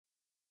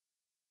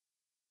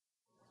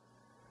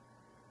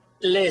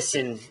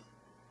Listen,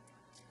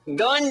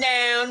 gun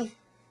down.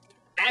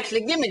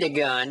 Actually, give me the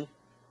gun.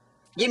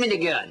 Give me the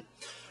gun.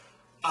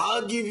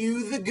 I'll give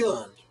you the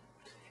gun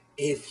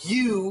if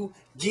you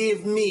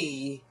give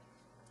me...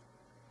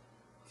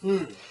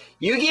 You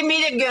give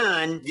me the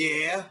gun.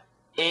 Yeah?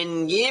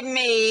 And give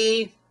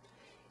me...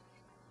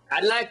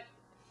 I'd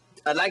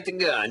like the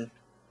gun.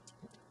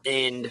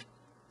 And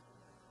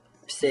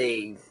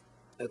say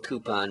a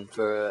coupon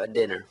for a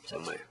dinner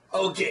somewhere.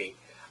 Okay,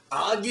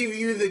 I'll give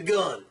you the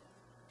gun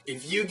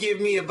if you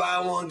give me a buy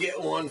one,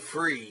 get one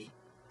free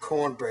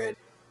cornbread.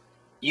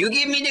 You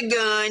give me the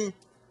gun,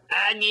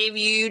 I give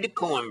you the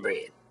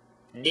cornbread.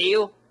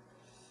 Deal?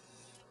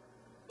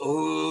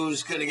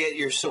 Who's gonna get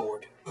your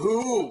sword?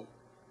 Who?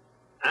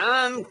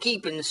 I'm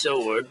keeping the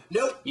sword.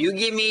 Nope. You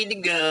give me the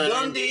gun.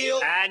 Done deal.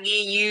 I give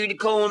you the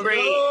cornbread.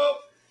 Nope.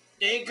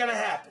 Ain't gonna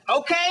happen.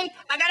 Okay,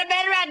 I got a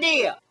better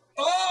idea.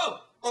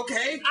 Oh,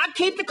 okay. I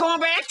keep the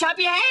cornbread, I chop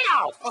your head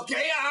off.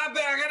 Okay, I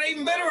got an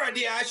even better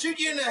idea. I shoot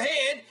you in the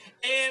head,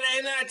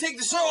 and I take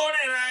the sword,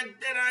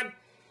 and I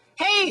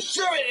Hey,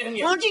 shove it in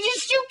you. why don't you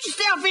just shoot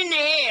yourself in the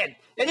head?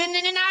 And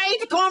then I eat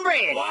the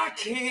cornbread. Why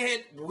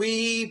can't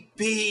we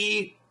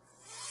be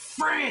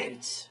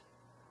friends?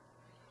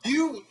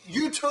 You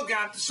took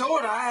out the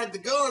sword, I had the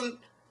gun.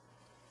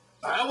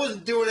 I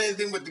wasn't doing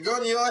anything with the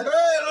gun. You're like,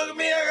 hey, look at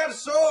me, I got a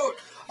sword.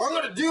 I'm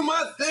gonna do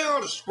my thing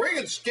on the spring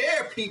and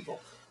scare people.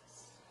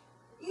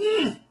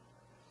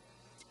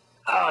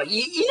 Oh,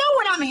 you know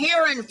what I'm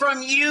hearing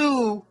from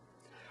you?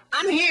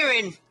 I'm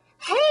hearing,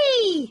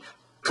 hey,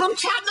 come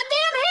chop my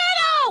damn head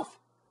off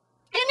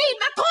and eat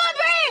my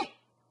cornbread.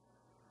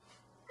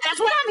 That's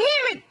what I'm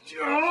hearing.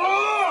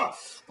 Oh,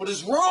 what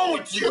is wrong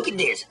with you? Look at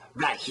this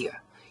right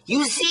here.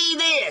 You see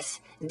this?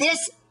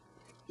 This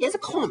is a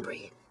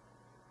cornbread.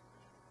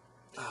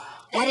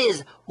 That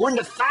is one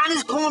of the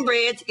finest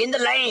cornbreads in the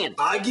land.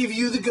 I give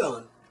you the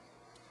gun,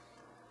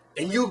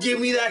 and you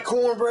give me that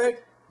cornbread?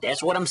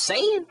 That's what I'm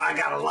saying. I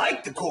gotta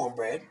like the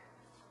cornbread.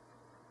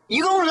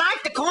 You gonna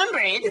like the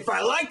cornbread? If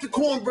I like the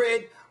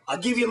cornbread, I'll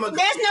give you my gun.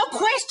 There's no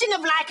question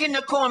of liking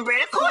the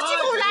cornbread. Of course you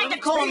gonna like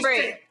the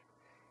cornbread. It.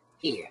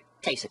 Here,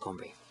 taste the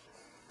cornbread.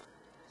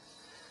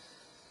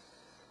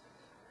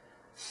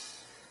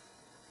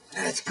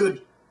 That's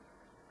good.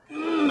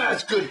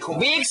 That's good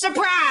cornbread. Big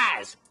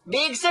surprise.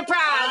 Big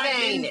surprise,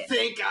 ain't it?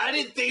 I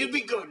didn't think it'd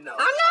be good enough.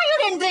 I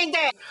know you didn't think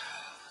that.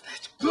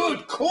 That's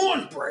good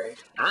cornbread.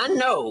 I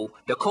know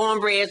the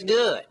cornbread's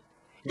good.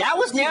 That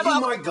was never... Give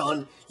me my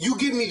gun. You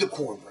give me the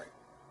cornbread.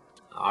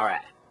 All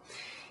right.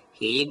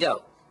 Here you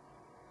go.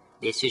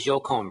 This is your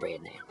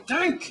cornbread now.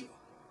 Thank you.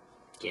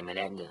 Give me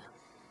that gun.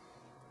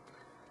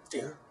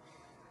 Yeah.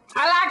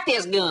 I like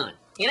this gun.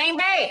 It ain't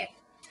bad.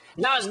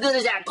 Not as good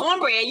as that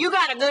cornbread. You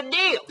got a good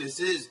deal. This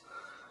is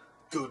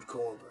good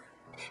cornbread.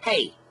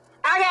 Hey,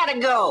 I gotta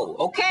go,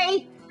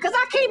 okay? Because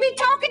I can't be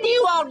talking to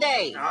you all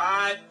day. All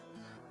right.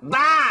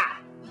 Bye.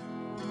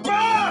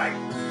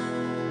 Bye!